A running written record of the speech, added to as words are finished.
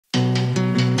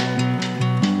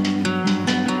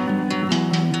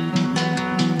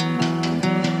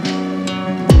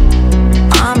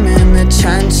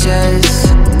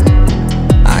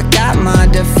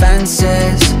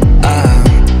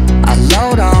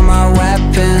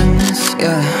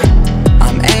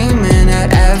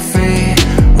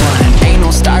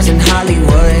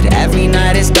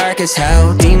as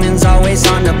hell. Demons always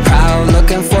on the prowl,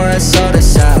 looking for a soul to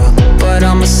sell. But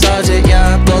I'm a soldier,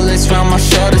 yeah, bullets round my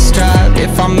shoulder strap.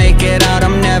 If I make it out,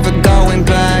 I'm never going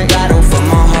back. Battle for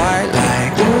my heart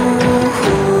like,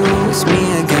 ooh, it's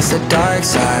me against the dark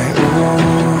side.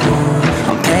 Ooh,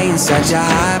 I'm paying such a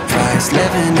high price,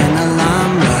 living in the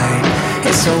limelight.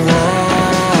 It's a war,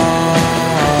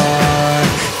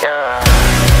 yeah.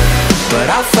 But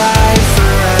I'll fight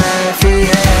for every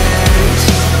inch.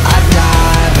 I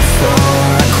die before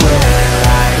I quit.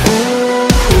 Like, ooh,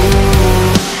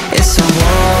 it's a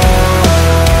war,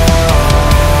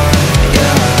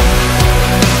 yeah.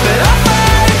 But I'll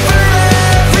fight for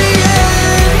every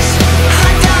inch. I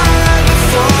die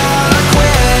before I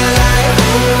quit. Like,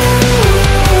 ooh,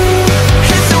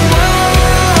 it's a war.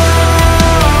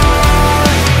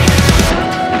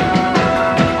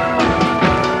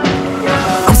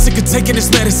 I'm sick of taking this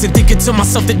medicine, thinking to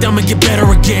myself that I'ma get better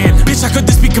again. Bitch, how could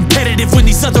this be competitive when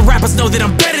these other rappers know that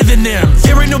I'm better than them?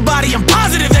 There ain't nobody, I'm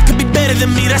positive, that could be better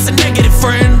than me. That's a negative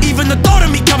friend. Even the thought of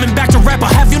me coming back to rap,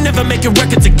 I'll have you never making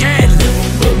records again.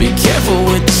 But be careful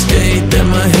with the state that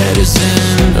my head is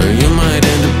in, or you might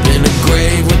end up in a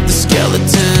grave with the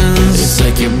skeletons. It's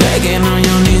like you're begging on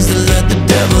your knees to let the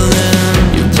devil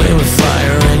in. You play with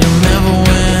fire and you'll never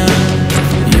win.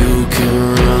 You can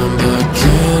run but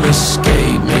can't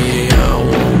escape me. I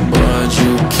won't budge,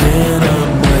 you cannot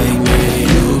break me.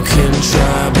 You can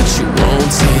try but you won't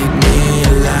take me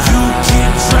alive. You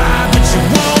can try but you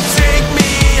won't take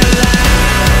me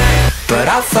alive. But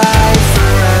I'll fight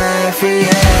for every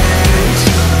inch.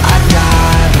 I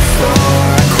die before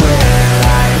I quit.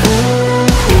 Like, ooh,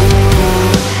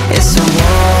 it's a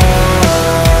war,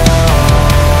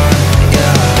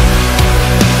 yeah.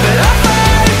 But I'll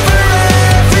fight for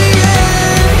every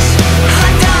inch. I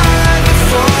die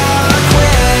before I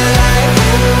quit. Like,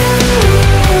 ooh,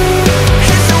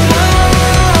 it's a war,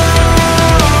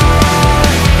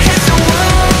 it's a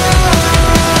war.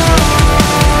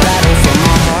 Battle for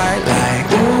my heart like,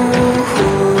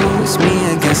 ooh, it's me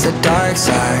against the dark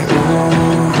side. Ooh,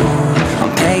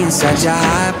 I'm paying such a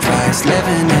high price,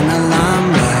 living in the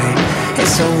limelight.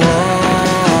 It's a war,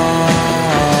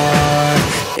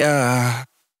 yeah.